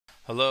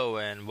Hello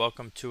and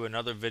welcome to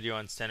another video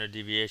on standard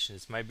deviation.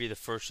 This might be the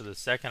first or the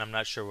second. I'm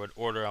not sure what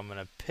order I'm going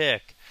to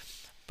pick,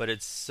 but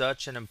it's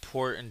such an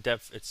important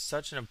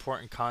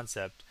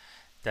concept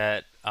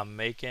that I'm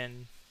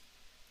making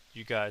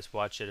you guys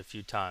watch it a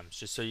few times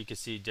just so you can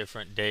see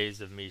different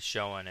days of me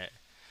showing it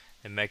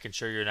and making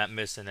sure you're not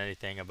missing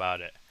anything about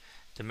it.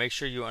 To make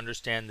sure you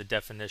understand the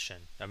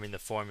definition, the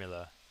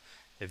formula.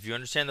 If you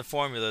understand the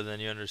formula, then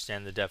you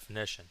understand the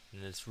definition.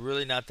 And it's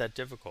really not that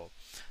difficult.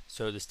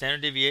 So the standard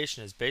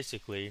deviation is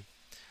basically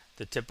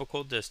the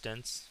typical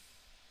distance,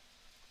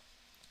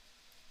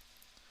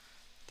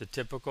 the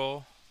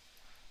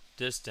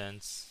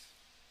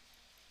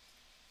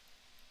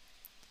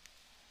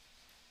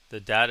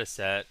data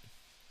set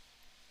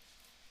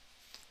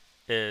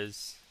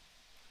is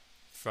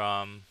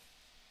from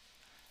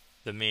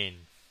the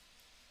mean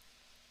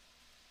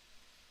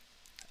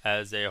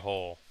as a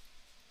whole.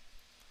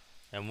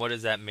 And what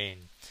does that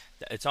mean?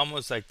 It's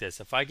almost like this.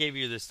 If I gave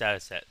you this data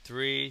set,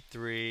 3,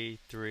 3,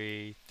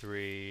 3,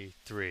 3,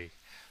 3.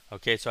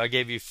 Okay, so I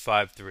gave you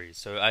 5 threes.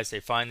 So I say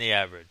find the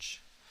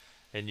average.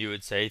 And you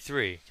would say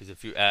 3. Because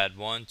if you add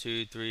 1,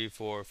 2, 3,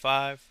 4,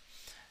 5,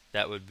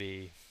 that would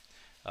be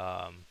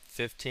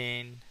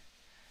 15.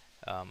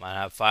 I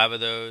have 5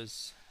 of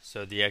those.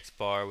 So the x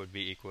bar would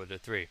be equal to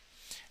 3.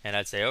 And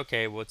I'd say,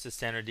 okay, what's the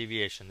standard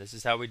deviation? This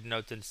is how we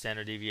denote the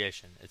standard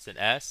deviation. It's an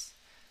S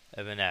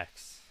of an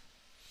X.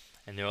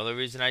 And the only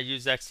reason I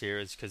use X here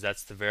is because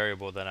that's the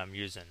variable that I'm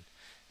using.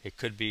 It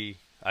could be,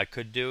 I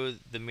could do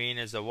the mean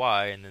as a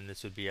Y, and then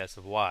this would be S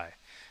of Y.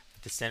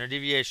 But the standard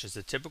deviation is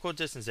the typical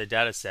distance a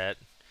data set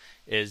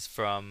is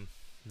from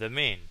the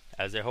mean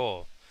as a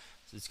whole.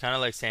 So it's kind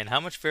of like saying,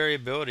 how much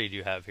variability do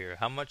you have here?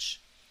 How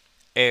much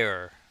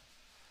error?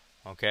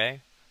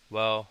 Okay?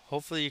 Well,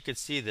 hopefully you could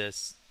see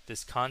this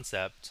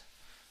concept.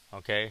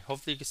 Okay?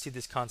 Hopefully you can see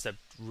this concept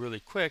really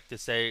quick to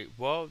say,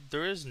 well,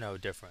 there is no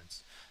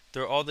difference.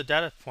 All the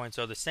data points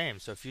are the same.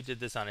 So if you did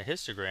this on a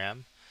histogram,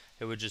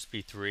 it would just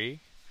be 3,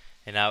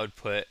 and I would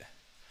put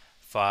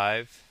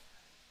 5,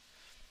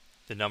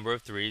 the number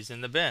of 3s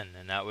in the bin,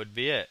 and that would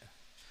be it.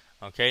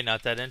 Okay,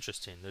 not that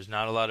interesting. There's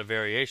not a lot of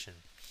variation.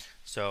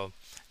 So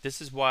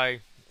this is why,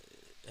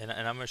 and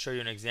I'm going to show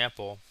you an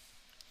example.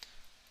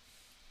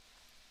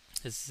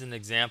 This is an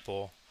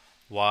example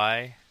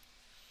why,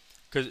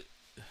 because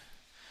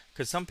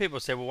some people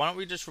say, well, why don't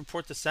we just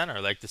report the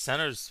center? Like the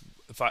center's,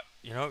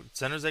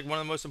 center's like one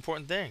of the most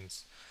important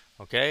things.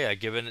 Okay, I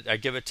give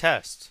a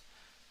test.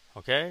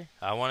 Okay,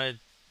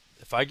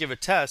 if I give a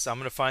test, I'm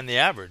going to find the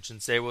average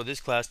and say, well, this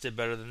class did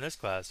better than this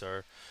class,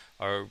 or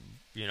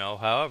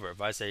however.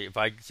 If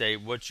I say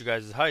what's you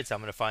guys' heights, I'm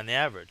going to find the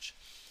average.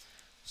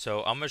 So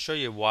I'm going to show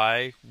you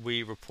why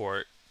we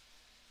report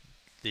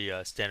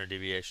the standard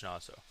deviation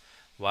also.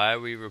 Why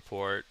we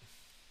report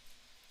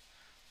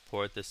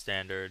the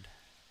standard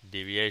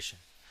deviation.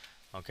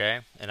 Okay,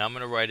 and I'm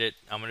going to write it,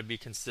 I'm going to be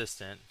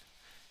consistent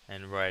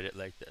and write it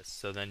like this,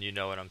 so then you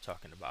know what I'm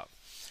talking about.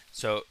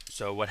 So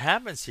what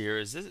happens here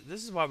is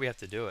this is why we have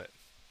to do it,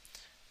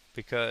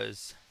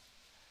 because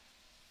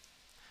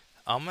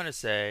I'm going to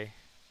say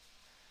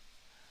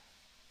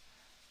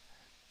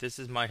this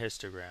is my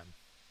histogram,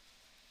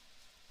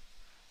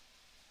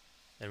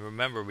 and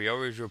remember, we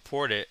always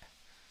report it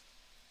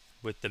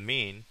with the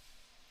mean.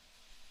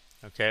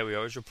 Okay, we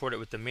always report it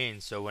with the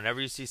mean. So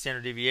whenever you see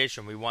standard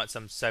deviation, we want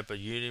some type of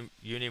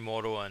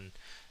unimodal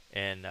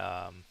and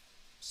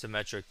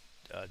symmetric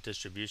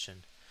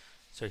distribution.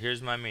 So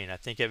here's my mean. I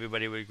think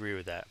everybody would agree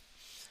with that.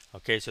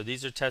 Okay, so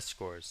these are test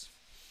scores,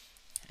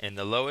 and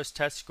the lowest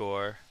test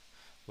score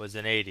was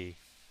an 80.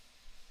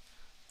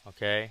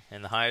 Okay,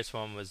 and the highest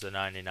one was a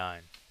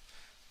 99.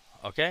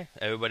 Okay,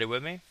 everybody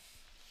with me?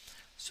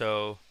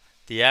 So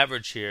the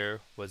average here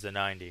was a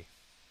 90.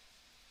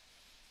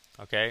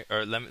 Okay,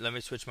 or let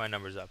me switch my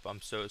numbers up.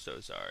 I'm so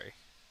sorry,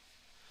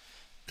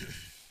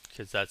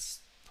 because that's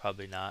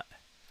probably not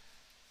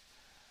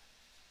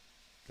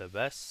the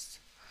best.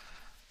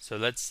 So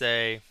let's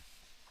say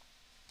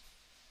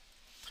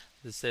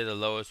the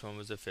lowest one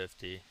was a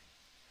 50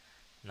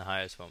 and the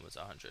highest one was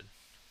 100.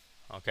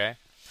 Okay,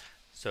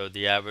 so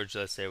the average,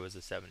 let's say, was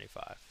a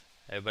 75.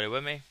 Everybody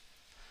with me?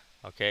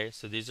 Okay,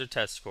 so these are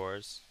test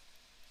scores,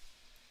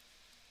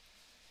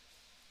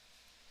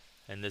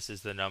 and this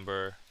is the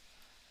number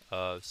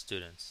of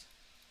students.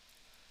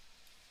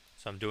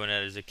 So I'm doing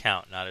it as a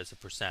count, not as a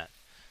percent.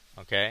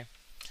 Okay?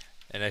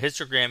 In a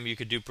histogram, you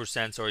could do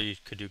percents or you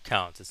could do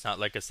counts. It's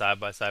not like a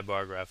side-by-side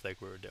bar graph like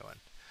we were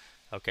doing.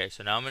 Okay,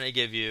 so now I'm going to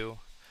give you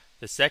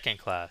the second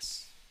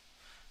class.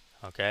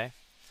 Okay?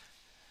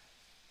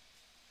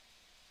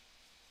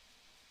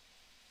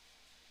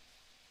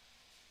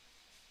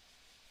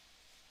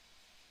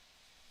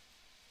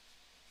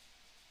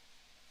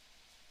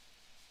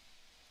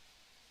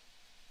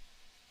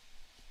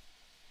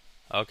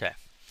 Okay,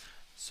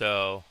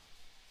 so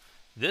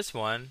this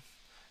one,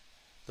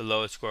 the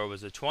lowest score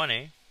was a 20,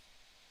 and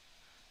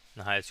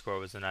the highest score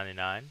was a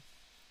 99,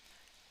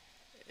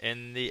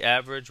 and the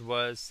average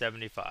was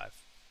 75.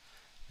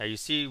 Now you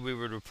see, we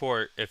would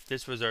report if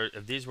these were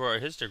our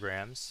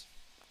histograms.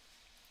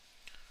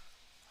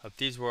 if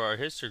these were our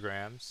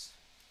histograms,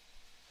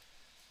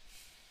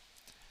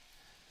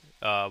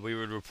 we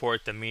would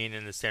report the mean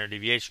and the standard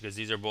deviation because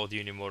these are both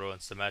unimodal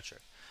and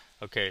symmetric.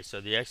 Okay, so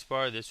the X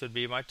bar, this would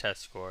be my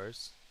test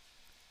scores.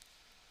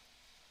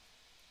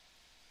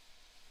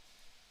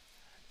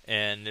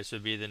 And this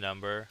would be the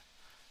number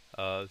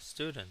of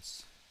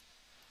students.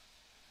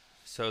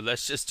 So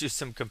let's just do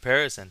some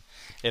comparison.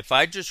 If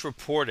I just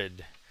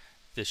reported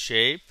the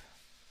shape,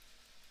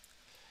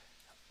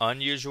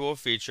 unusual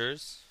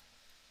features,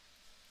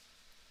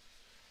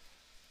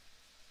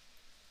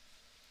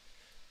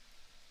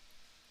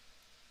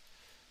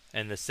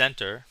 and the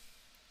center,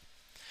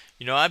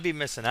 you know, I'd be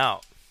missing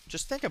out.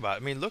 Just think about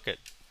it. I mean, look at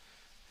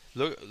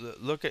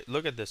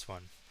this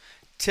one.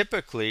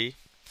 Typically,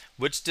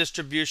 which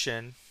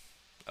distribution,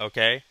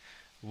 okay,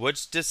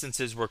 which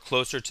distances were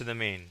closer to the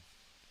mean?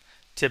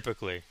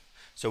 Typically.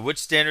 So which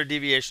standard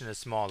deviation is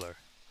smaller?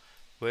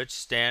 Which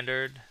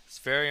standard, it's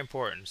very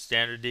important,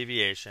 standard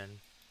deviation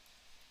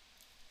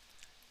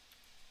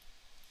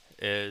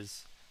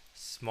is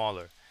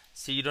smaller.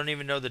 See, you don't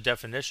even know the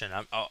definition.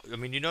 I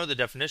mean, you know the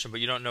definition, but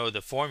you don't know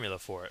the formula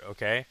for it,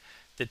 okay?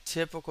 The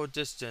typical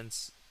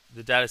distance,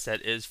 the data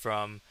set is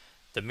from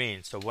the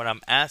mean. So what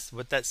I'm asked,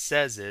 what that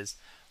says is,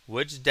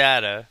 which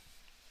data,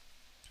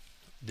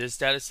 this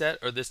data set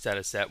or this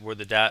data set, was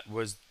the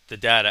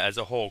data as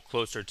a whole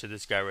closer to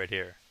this guy right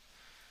here?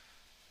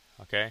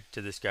 Okay,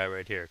 to this guy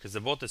right here, because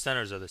both the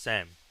centers are the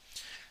same.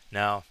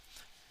 Now,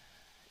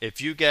 if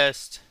you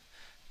guessed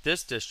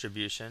this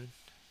distribution,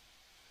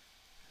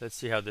 let's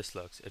see how this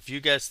looks. If you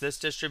guessed this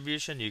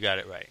distribution, you got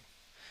it right.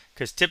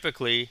 Because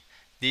typically,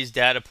 these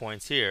data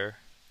points here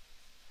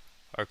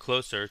are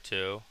closer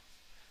to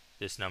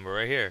this number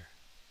right here.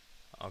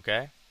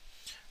 Okay?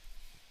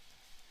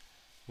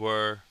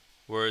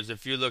 Whereas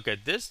if you look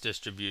at this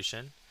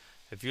distribution,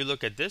 these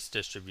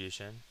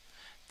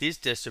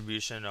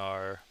distributions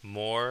are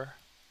more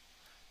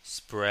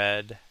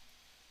spread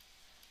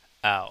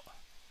out.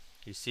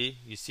 You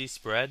see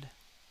spread?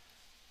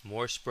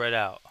 More spread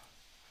out.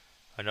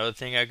 Another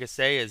thing I could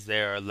say is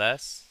they are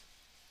less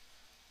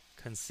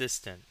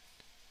consistent.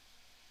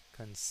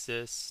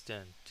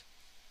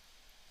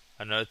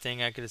 Another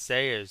thing I could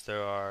say is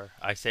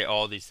I say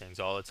all these things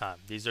all the time.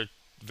 These are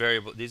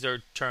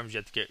terms you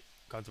have to get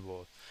comfortable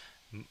with.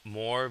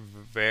 More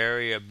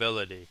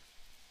variability.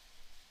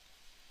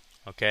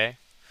 Okay?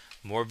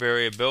 More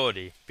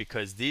variability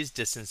because these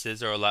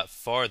distances are a lot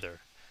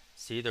farther.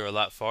 See, they're a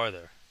lot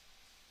farther.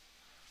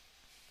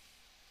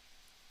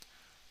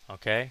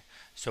 Okay?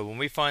 So when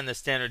we find the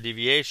standard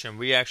deviation,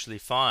 we go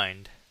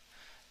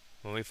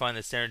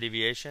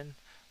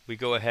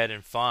ahead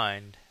and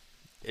find,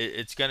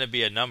 it's going to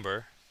be a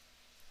number.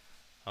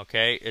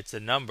 Okay? It's a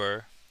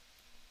number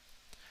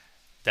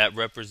that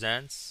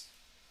represents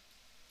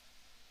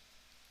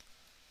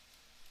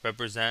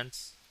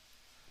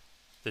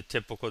the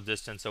typical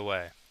distance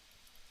away.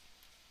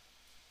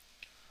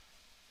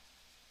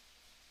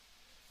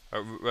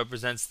 Or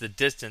represents the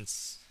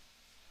distance,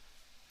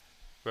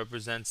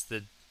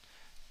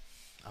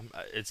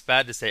 it's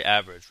bad to say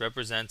average,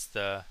 represents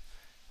the,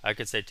 I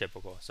could say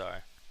typical, sorry.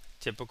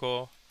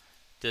 Typical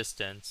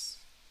distance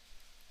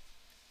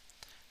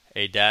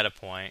a data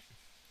point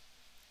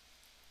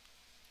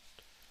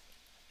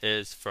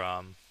is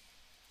from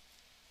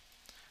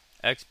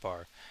X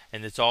bar.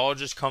 And it's all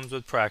just comes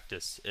with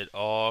practice. It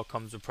all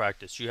comes with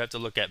practice. You have to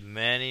look at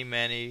many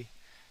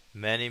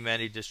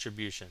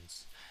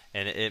distributions.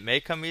 And it may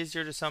come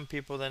easier to some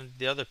people than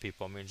the other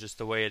people. I mean, just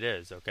the way it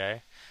is,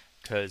 okay?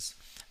 Because,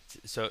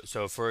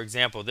 so for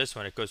example, this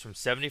one, it goes from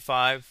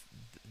 75,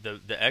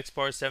 the X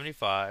bar is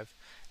 75,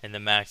 and the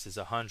max is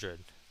 100,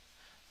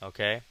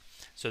 okay?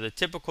 So the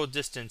typical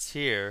distance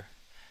here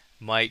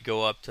might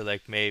go up to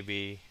like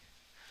maybe,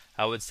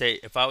 I would say,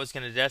 if I was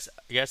going to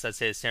guess, I'd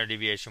say the standard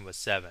deviation was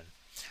 7.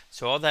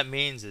 So all that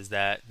means is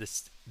that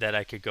that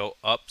I could go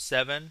up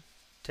 7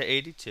 to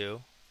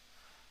 82,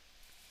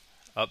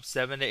 up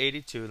 7 to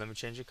 82, let me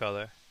change the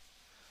color,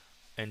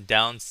 and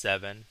down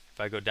 7.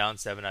 If I go down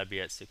 7, I'd be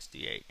at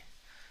 68.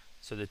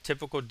 So the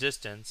typical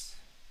distance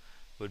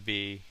would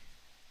be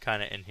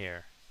kind of in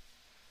here.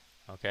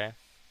 Okay?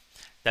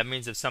 That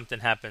means if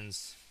something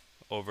happens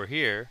over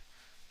here,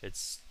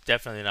 it's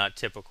definitely not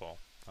typical.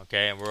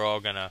 Okay? And we're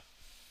gonna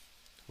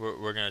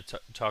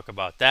talk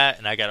about that,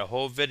 and I got a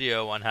whole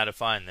video on how to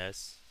find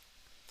this.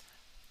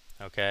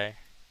 Okay?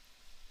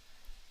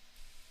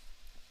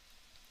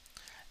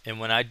 And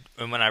when I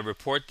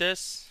report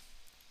this,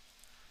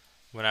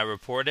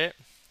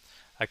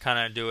 I kind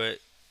of do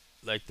it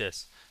like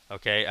this.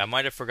 Okay, I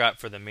might have forgot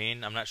for the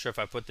mean. I'm not sure if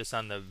I put this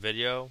on the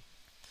video,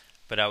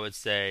 but I would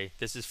say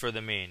this is for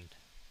the mean.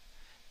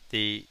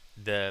 The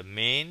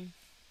mean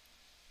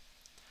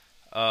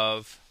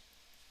of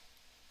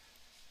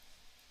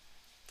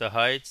the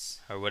heights,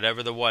 or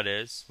whatever the what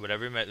is,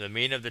 the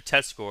mean of the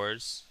test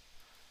scores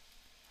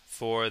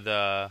for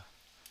the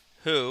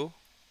who,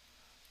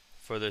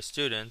 for the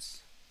students,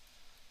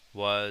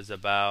 was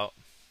about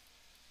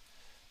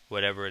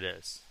whatever it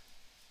is.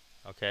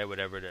 Okay,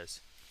 whatever it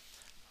is.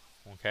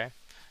 Okay.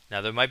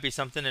 Now there might be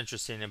something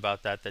interesting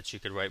about that you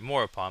could write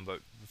more upon,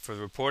 but for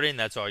reporting,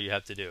 that's all you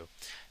have to do.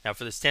 Now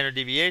for the standard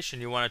deviation,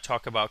 you want to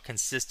talk about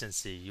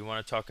consistency. You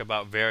want to talk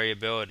about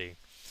variability.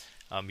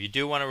 You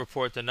do want to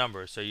report the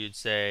number, so you'd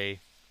say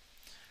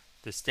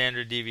the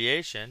standard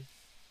deviation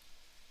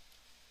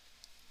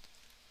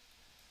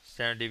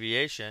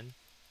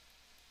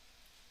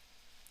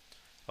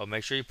oh,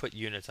 make sure you put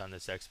units on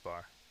this X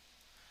bar.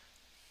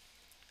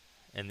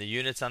 And the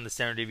units on the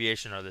standard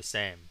deviation are the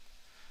same.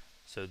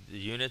 So the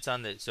units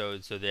on the so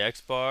the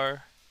X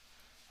bar,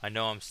 I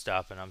know I'm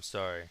stopping, I'm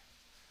sorry.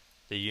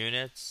 The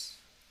units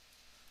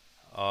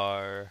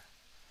are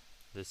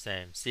the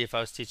same. See, if I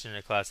was teaching in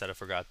a class I'd have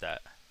forgot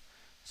that.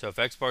 So if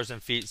X bar is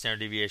in feet, standard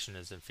deviation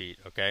is in feet,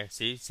 okay?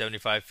 See,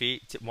 75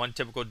 feet, one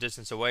typical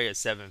distance away is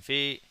 7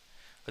 feet.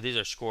 But these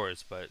are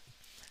scores, but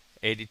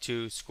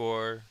 82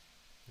 score,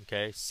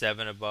 okay,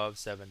 7 above,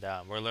 7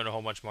 down. We're going to learn a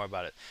whole bunch more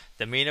about it.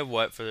 The mean of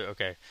what for the,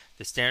 okay,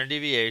 the standard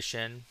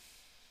deviation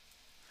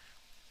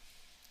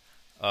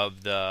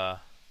of the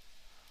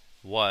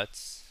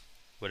what's,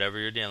 whatever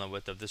you're dealing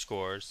with, of the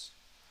scores,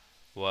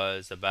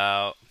 was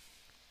about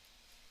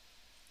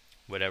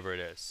whatever it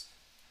is,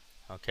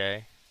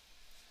 okay?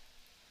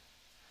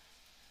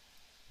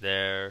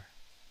 There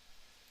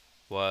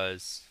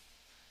was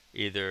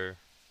either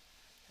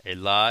a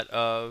lot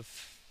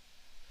of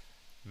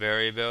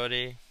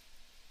variability,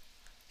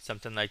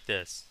 something like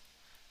this,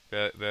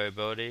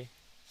 variability,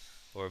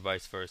 or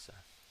vice versa.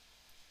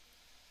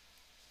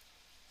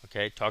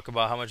 Okay, talk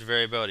about how much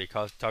variability.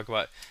 Talk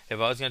about, if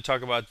I was going to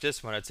talk about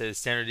this one, I'd say the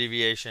standard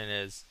deviation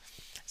is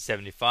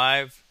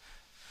 75.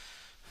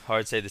 Or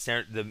I'd say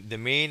the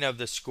mean of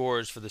the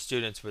scores for the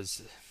students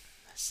was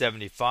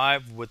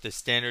 75 with the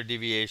standard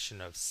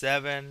deviation of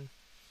 7.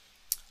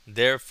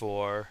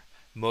 Therefore,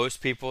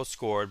 most people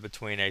scored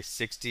between a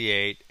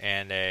 68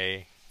 and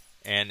an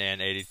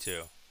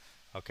 82.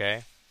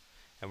 Okay?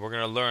 And we're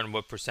going to learn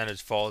what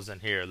percentage falls in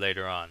here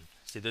later on.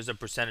 See, there's a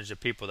percentage of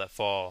people that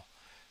fall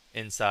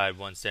inside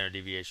one standard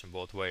deviation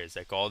both ways.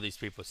 Like all these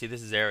people. See,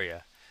 this is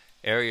area.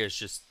 Area is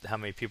just how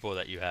many people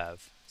that you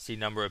have. See,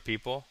 number of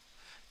people,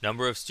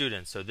 number of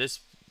students. So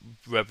this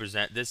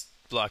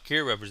block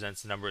here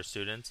represents the number of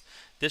students.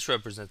 This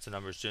represents the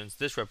number of students.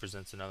 This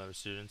represents the number of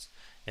students.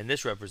 And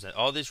this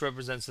all this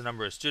represents the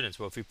number of students.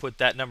 Well, if we put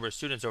that number of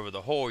students over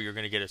the whole, you're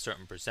going to get a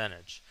certain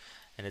percentage.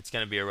 And it's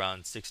going to be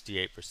around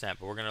 68%.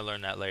 But we're going to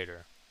learn that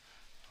later.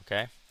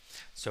 Okay?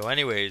 So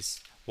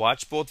anyways,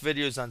 watch both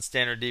videos on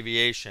standard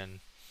deviation.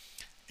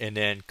 And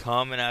then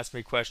come and ask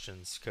me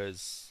questions,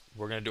 because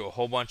we're going to do a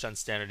whole bunch on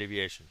standard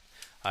deviation.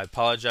 I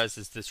apologize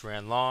if this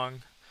ran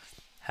long.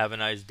 Have a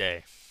nice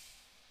day.